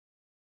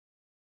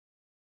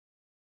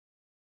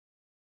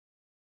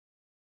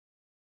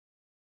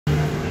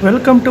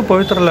Welcome to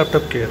Pavithra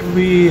Laptop Care.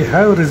 We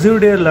have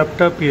received a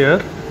laptop here,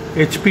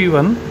 HP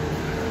one.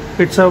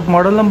 Its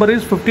model number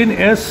is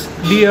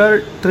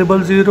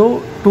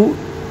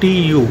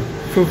 15S-DR0002TU.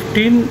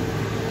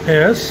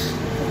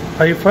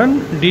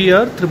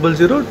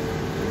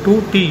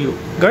 15S-DR0002TU.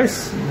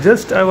 Guys,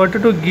 just I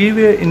wanted to give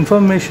a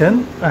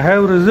information. I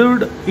have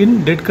received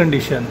in dead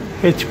condition.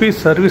 HP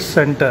Service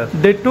Center.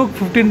 They took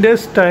 15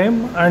 days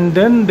time and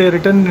then they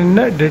returned in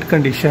a dead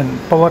condition,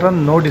 power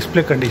on no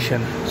display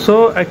condition.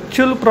 So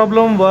actual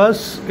problem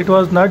was it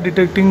was not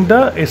detecting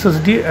the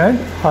SSD and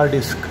hard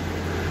disk.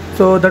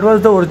 So that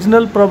was the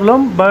original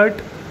problem, but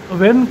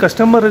when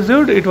customer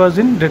received it was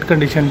in dead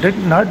condition.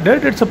 Not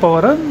dead, it's a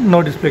power on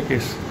no display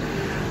case.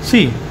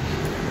 See,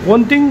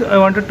 one thing I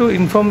wanted to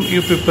inform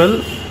you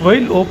people,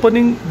 while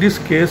opening this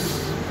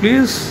case,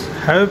 please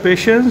have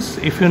patience.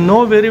 If you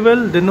know very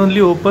well, then only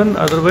open.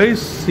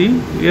 Otherwise, see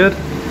here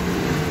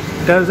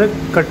it has a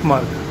cut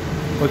mark,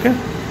 okay,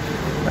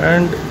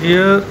 and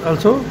here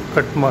also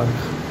cut mark.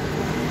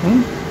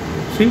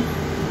 See,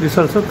 this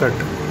also cut,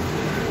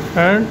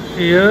 and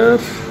here.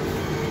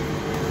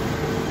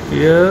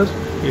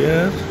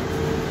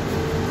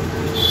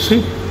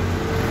 See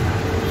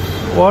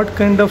what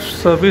kind of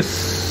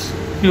service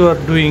you are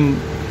doing.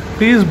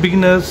 Please,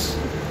 beginners,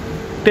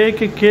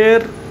 take a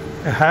care.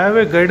 Have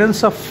a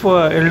guidance of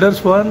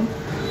elders one,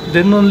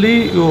 then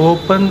only you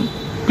open.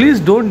 Please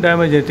don't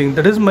damage anything.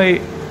 That is my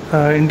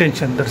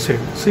intention. That's it.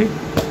 See,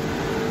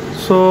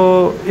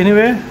 so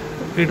anyway,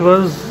 it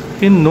was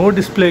in no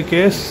display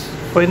case.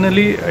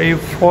 Finally I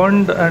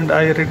found and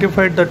I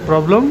rectified that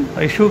problem.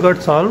 Issue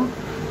got solved.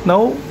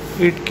 Now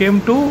it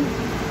came to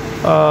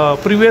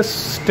previous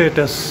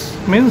status,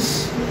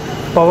 means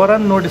power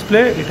on no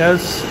display. It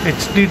has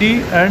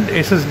HDD and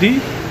SSD,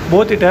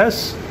 both it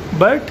has,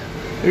 but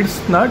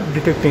it's not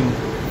detecting.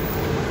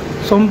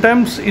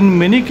 Sometimes in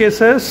many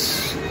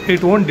cases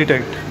it won't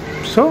detect.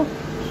 So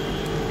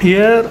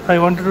here I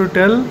wanted to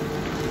tell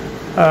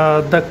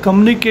the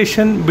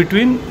communication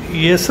between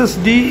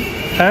SSD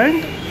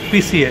and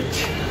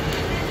PCH.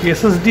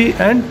 SSD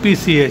and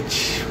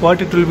PCH,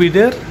 what it will be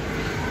there.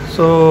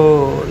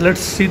 So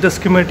let's see the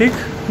schematic.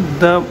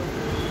 The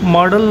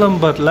model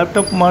number,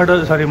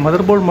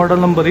 motherboard model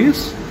number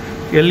is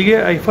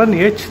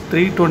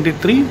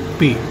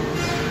LA-H323P.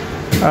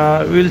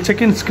 We will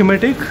check in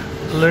schematic.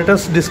 Let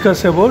us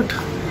discuss about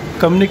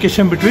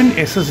communication between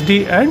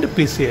SSD and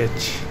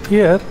PCH.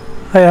 Here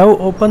I have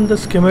opened the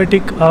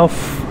schematic of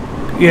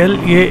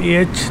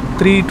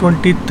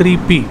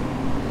LA-H323P,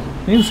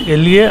 means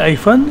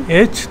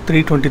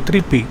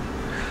LA-H323P.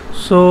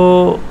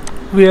 So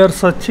we are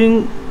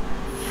searching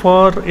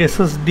for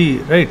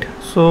SSD, right?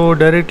 So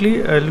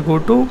directly I'll go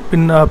to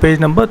page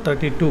number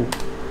 32.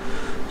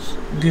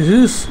 This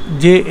is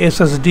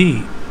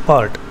JSSD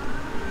part.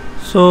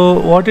 So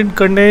what it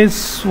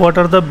contains, what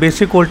are the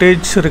basic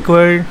voltage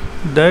required,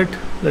 that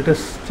let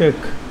us check.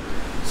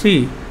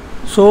 See,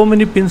 so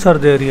many pins are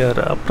there here,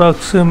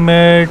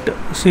 approximate,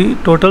 see,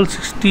 total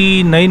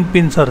 69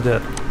 pins are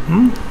there.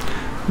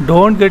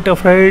 Don't get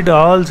afraid,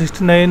 all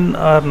 69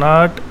 are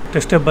not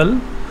testable.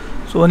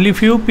 So only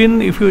few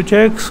pin if you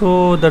check,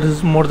 so that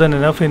is more than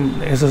enough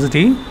in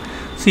SSD.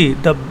 See,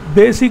 the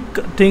basic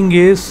thing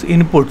is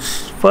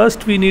inputs.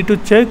 First we need to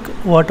check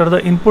what are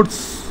the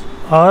inputs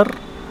are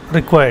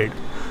required.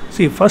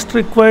 See, first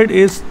required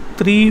is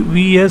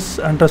 3Vs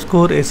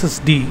underscore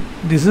SSD.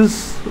 This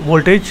is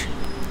voltage,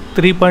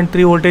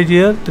 3.3 voltage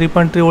here,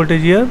 3.3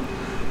 voltage here,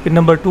 pin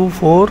number 2,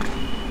 4,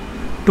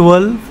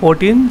 12,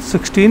 14,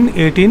 16,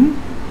 18,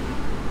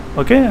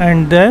 okay,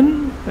 and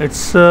then it's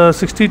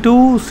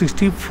 62,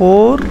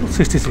 64,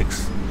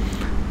 66,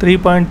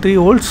 3.3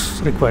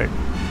 volts required.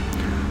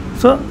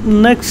 So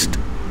next,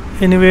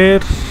 anywhere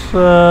it's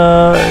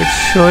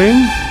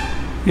showing,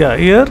 yeah,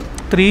 here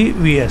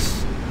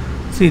 3Vs.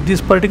 See,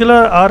 this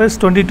particular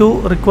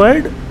RS22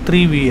 required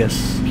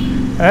 3Vs,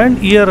 and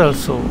here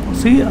also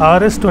see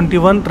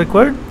RS21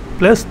 required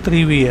plus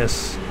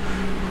 3Vs.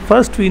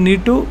 First we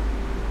need to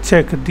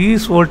check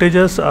these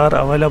voltages are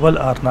available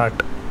or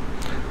not.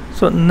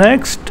 So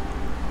next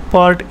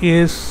part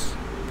is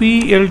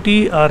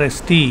PLT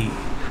RST.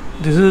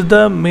 This is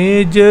the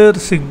major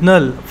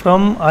signal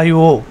from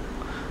IO.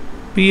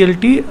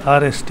 PLT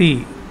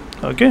RST,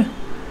 okay,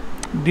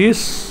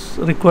 this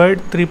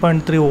required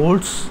 3.3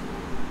 volts.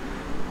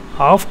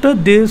 After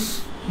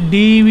this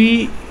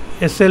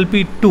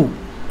DVSLP2,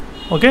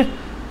 okay,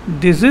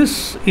 this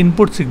is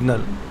input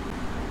signal.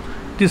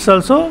 This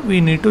also we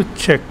need to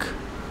check.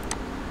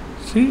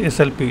 See,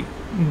 SLP,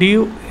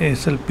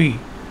 DVSLP.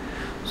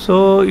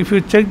 So if you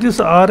check this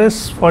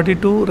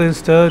RS42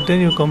 resistor,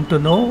 then you come to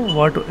know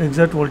what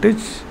exact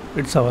voltage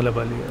it's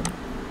available here.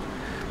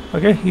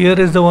 Okay, here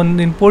is the one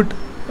input.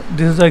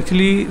 This is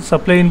actually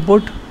supply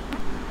input.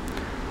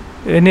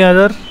 Any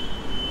other?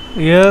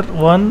 Here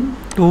 1,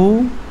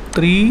 2,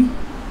 3,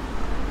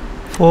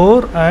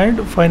 4,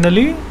 and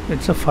finally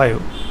it's a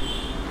 5.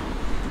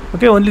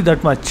 Okay, only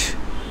that much.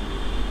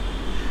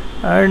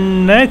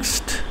 And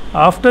next,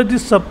 after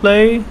this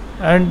supply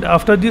and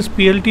after this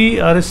PLT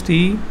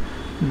RST,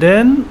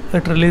 then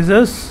it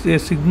releases a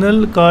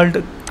signal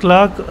called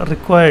clock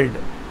required,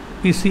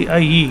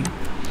 PCIe,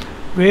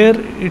 where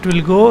it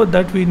will go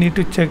that we need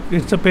to check.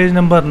 It's a page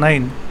number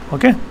 9.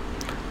 Okay,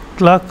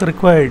 clock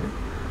required.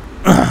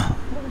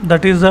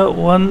 That is the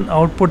one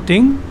output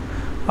thing.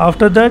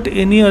 After that,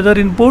 any other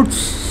inputs,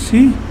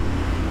 see,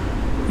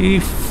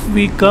 if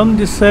we come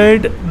this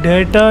side,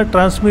 data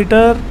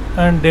transmitter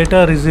and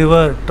data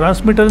receiver.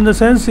 Transmitter in the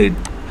sense it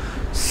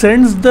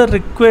sends the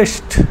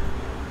request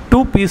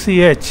to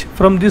PCH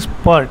from this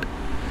part.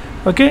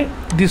 Okay,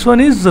 this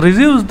one is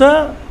receives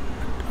the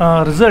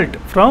result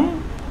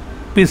from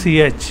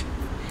PCH.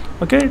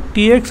 Okay,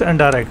 TX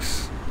and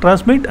RX,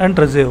 transmit and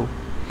receive.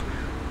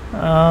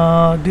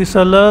 This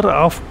alert,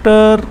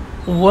 after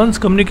once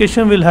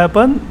communication will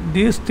happen,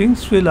 these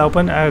things will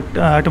happen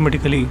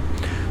automatically.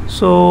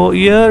 So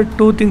here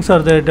two things are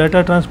there: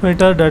 data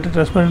transmitter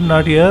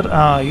not here.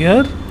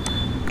 Here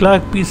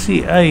clock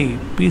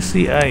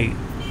PCI.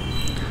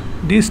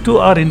 These two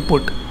are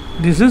input.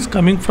 This is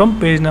coming from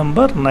page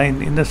number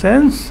 9. In the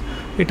sense,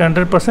 it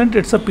 100%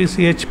 it's a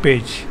PCH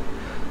page.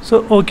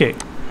 So okay,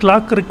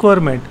 clock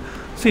requirement.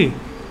 See,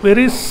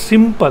 very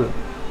simple.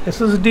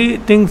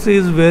 SSD things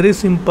is very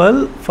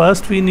simple.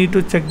 First we need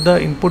to check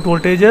the input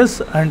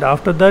voltages, and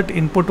after that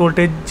input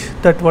voltage,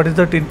 that what is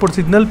that input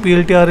signal,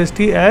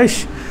 PLT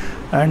hash,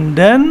 and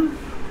then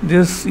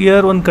this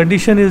here one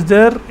condition is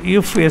there.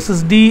 If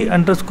SSD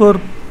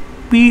underscore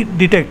P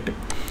detect,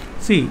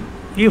 see,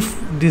 if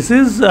this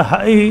is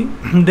high,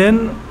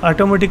 then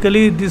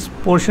automatically this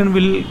portion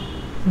will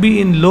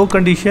be in low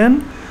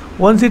condition.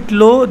 Once it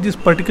low, this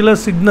particular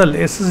signal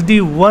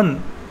SSD1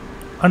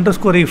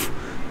 underscore if,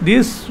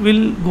 this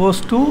will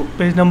goes to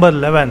page number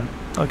 11.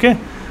 Okay,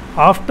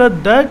 after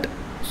that,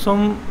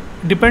 some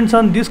depends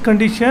on this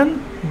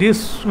condition,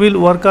 this will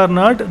work or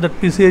not, that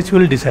PCH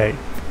will decide.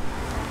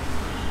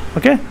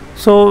 Okay,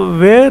 so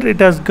where it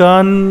has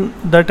gone,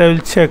 that I will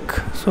check.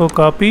 So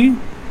copy,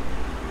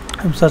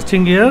 I'm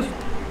searching here,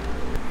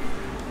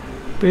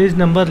 page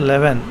number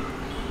 11.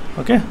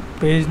 Okay,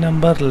 page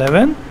number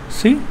 11.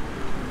 See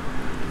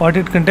what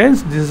it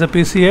contains. This is a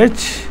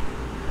PCH.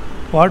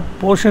 What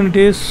portion it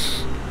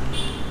is?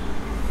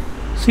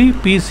 See,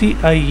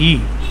 PCIe,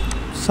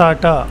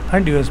 SATA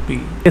and USB.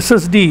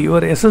 SSD,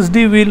 your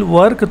SSD will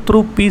work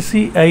through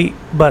PCI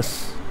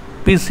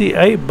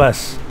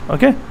bus.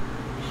 Okay,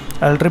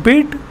 I'll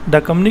repeat, the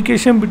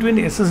communication between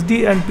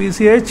SSD and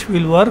PCH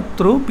will work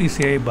through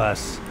PCI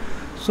bus.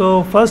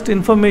 So first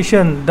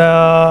information,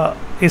 the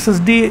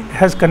SSD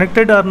has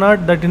connected or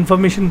not, that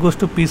information goes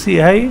to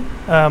PCI,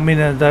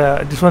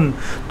 this one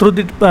through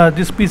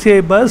this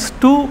PCI bus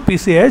to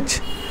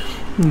PCH.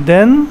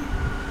 Then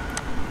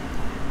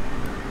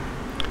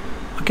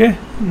okay,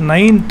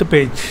 9th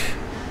page.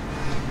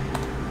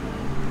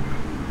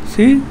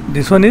 See,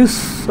 this one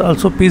is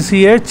also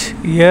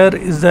PCH. Here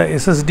is the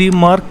SSD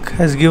mark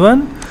has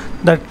given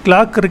that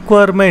clock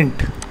requirement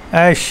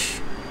hash.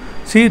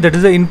 See, that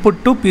is the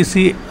input to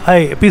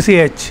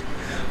PCH.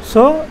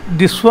 So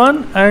this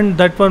one and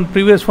that one,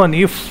 previous one,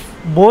 if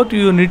both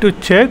you need to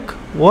check.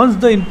 Once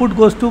the input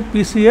goes to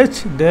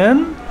PCH,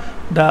 then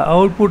the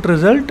output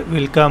result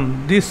will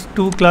come. These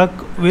two clock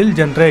will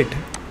generate.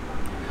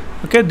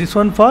 Okay, this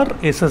one for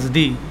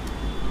SSD.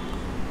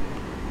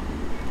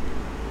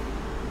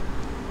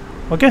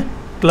 Okay,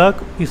 clock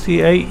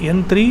PCI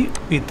N3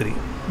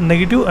 P3,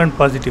 negative and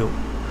positive.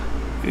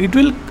 It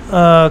will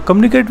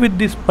communicate with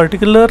this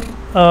particular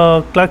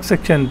clock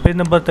section, page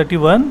number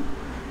 31,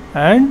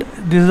 and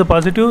this is the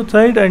positive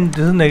side and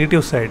this is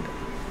negative side.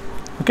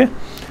 Okay,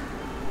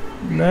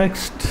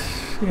 next,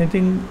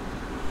 anything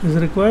is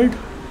required?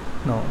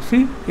 No.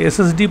 See,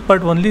 SSD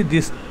part only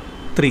these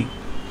three.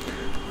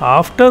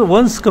 After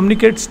once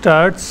communicate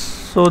starts,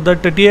 so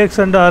that TX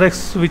and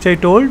RX which I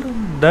told,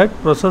 that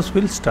process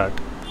will start.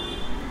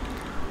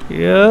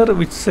 Here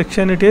which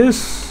section it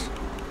is?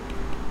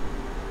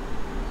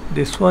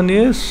 This one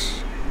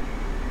is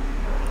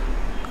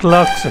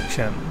clock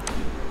section.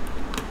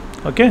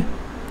 Okay,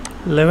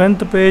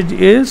 11th page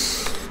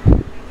is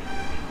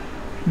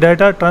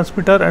data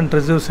transmitter and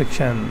receive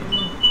section,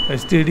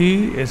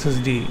 STD,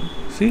 SSD.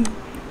 See,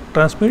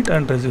 transmit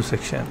and receive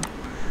section.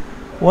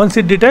 Once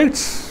it detects,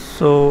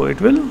 so it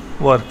will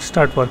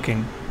start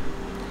working.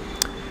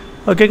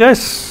 Okay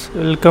guys,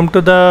 we'll come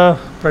to the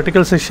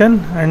practical session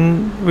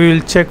and we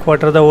will check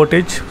what are the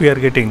voltage we are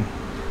getting.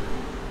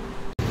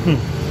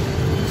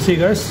 See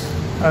guys,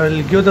 I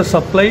will give the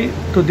supply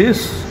to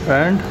this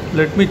and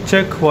let me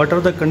check what are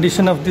the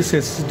condition of this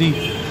SSD.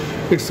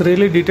 It's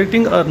really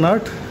detecting or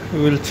not,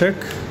 we will check.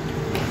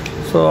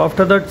 So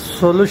after that,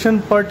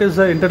 solution part is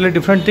an entirely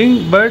different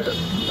thing, but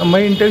my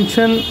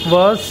intention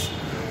was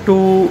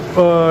to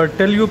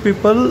tell you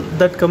people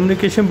that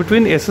communication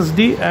between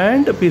SSD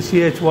and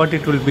PCH, what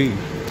it will be,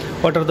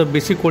 what are the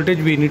basic voltage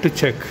we need to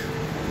check.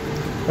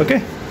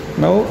 Okay,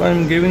 now I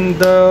am giving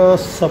the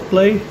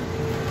supply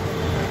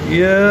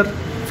here.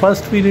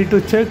 First we need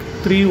to check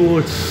 3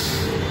 volts,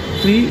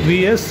 3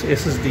 Vs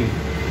SSD.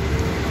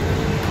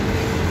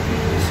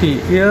 See,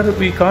 here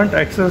we can't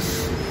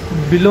access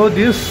below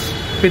this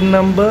pin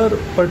number,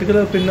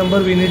 particular pin number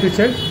we need to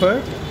check,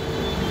 but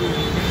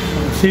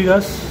see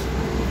guys,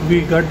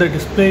 we got the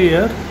display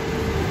here.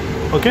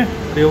 Okay,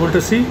 be able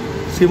to see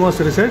CMOS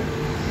reset.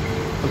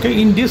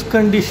 Okay, in this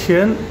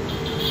condition,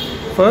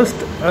 first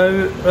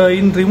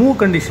in remove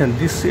condition,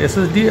 this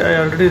SSD I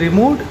already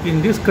removed.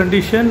 In this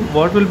condition,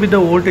 what will be the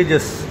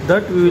voltages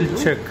that we will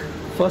check.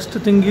 First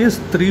thing is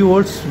 3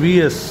 volts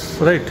VS,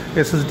 right?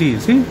 SSD,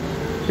 see,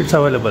 it's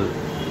available.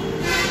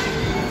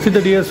 See the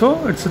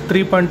DSO, it's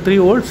 3.3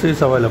 volts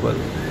is available.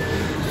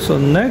 So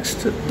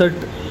next, that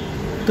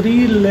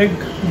 3-leg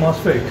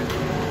MOSFET.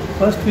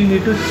 First we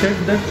need to check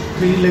that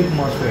 3-leg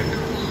MOSFET.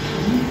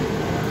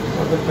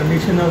 For the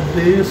condition of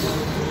this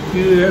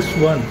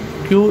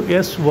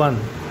QS1,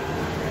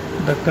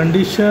 the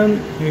condition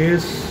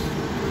is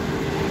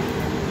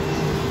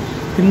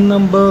pin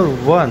number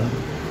 1.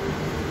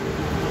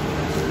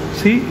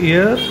 See,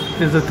 here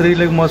is the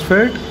 3-leg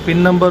MOSFET.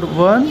 Pin number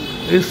 1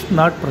 is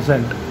not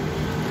present.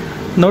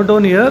 Note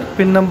down here,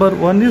 pin number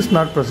 1 is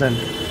not present.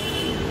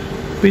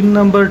 Pin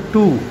number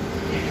 2,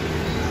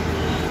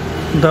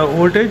 the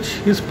voltage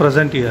is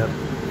present here.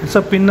 It's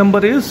a pin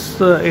number is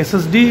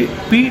SSD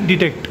P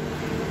detect.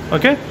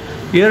 Okay,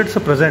 here it's a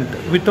present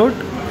without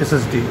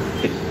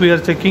SSD. We are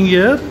checking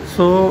here,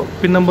 so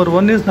pin number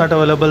 1 is not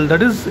available.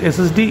 That is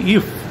SSD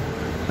if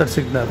that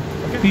signal.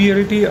 Okay.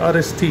 PLT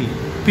RST.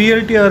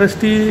 PLT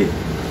RST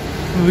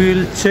we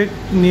will check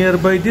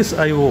nearby this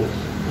IO.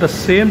 The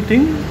same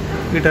thing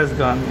it has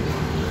gone.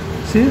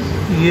 See,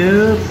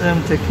 here I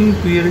am checking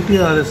PLT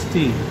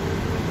RST.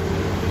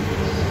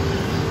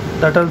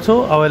 That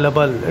also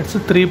available. It's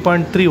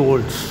 3.3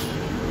 volts.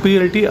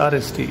 PLT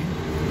RST.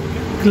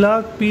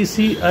 Clock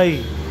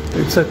PCI.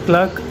 It's a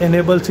clock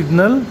enable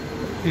signal.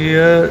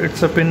 Here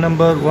it's a pin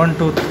number 1,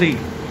 2, 3.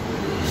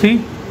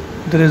 See,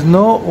 there is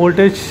no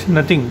voltage,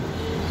 nothing.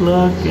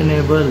 Clock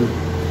enable.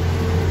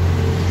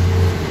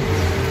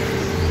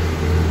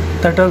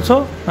 That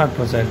also not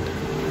present.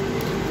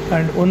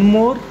 And one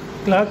more,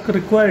 clock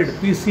required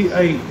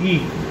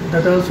PCIe.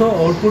 That also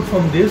output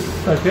from this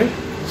circuit.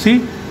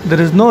 See, there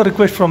is no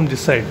request from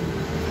this side.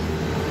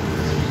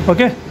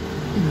 Okay,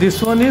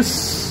 this one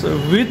is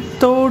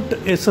without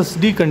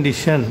SSD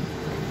condition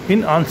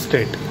in on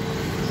state.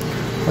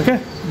 Okay,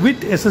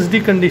 with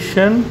SSD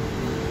condition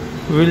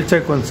we will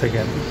check once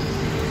again.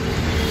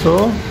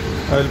 So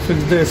I will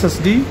fix the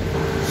SSD.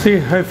 See,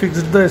 I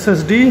fixed the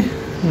SSD.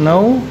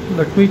 Now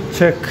let me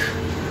check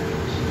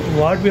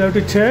what we have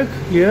to check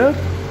here.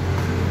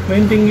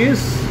 Main thing is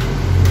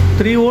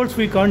 3 volts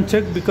we can't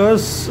check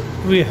because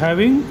we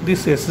having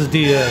this SSD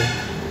here.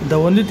 The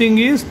only thing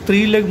is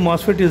 3-leg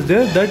MOSFET is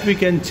there, that we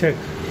can check.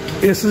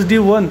 SSD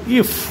 1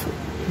 if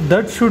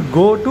that should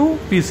go to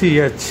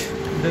PCH.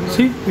 Then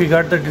see, we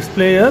got the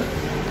display here.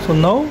 So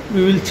now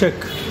we will check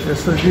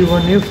SSD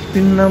 1 if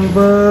pin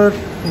number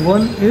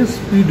 1 is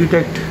P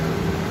detect.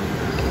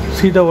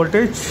 See the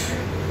voltage.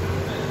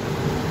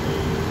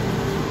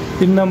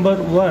 Pin number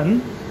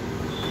 1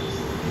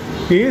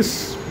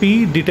 is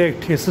P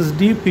detect,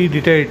 SSD P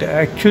detect.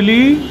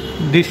 Actually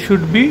this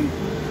should be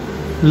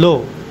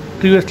low.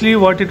 Previously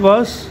what it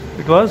was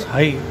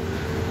high.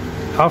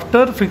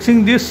 After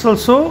fixing this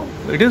also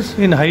it is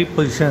in high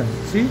position.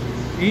 See,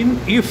 in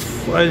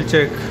if I'll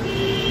check.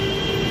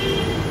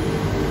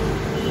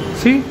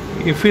 See,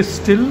 if is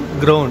still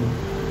ground.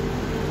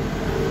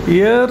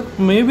 Here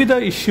may be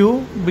the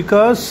issue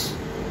because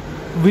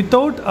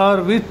without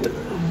or with,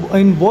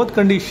 in both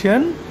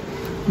condition,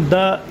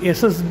 the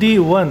SSD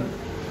 1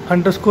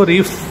 underscore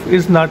if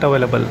is not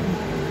available.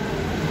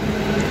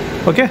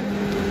 Okay,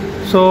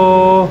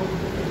 so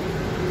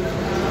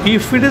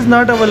if it is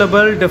not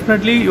available,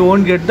 definitely you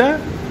won't get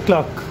the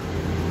clock.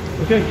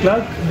 Okay,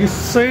 clock this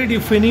side,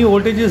 if any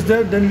voltage is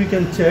there, then we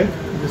can check.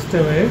 Just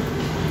a minute.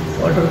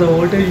 What are the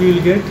voltage we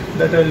will get,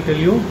 that I will tell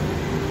you.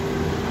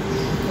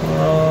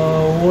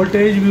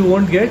 Voltage we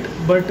won't get,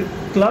 but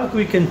clock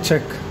we can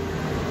check.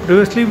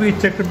 Previously we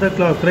checked the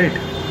clock, right?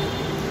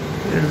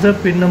 It's the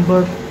pin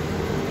number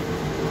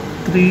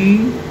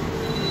 3.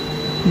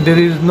 There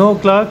is no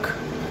clock.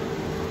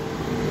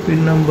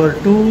 Pin number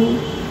 2.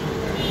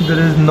 There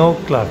is no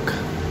clock.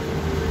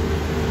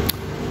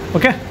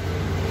 Okay,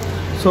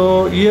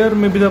 so here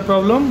may be the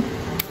problem.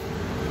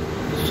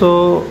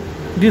 So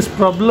this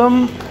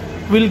problem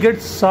will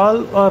get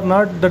solved or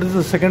not, that is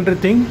the secondary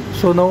thing.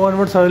 So now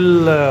onwards I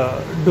will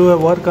do a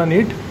work on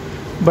it,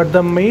 but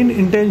the main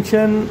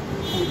intention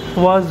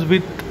was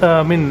with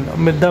the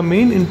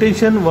main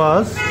intention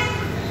was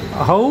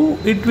how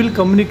it will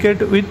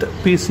communicate with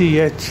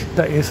PCH.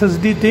 The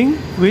SSD thing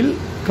will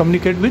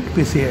communicate with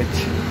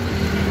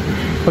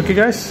PCH. Okay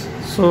guys,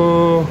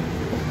 so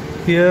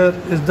here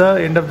is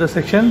the end of the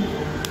section.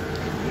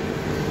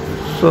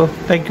 So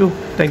thank you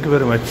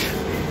very much.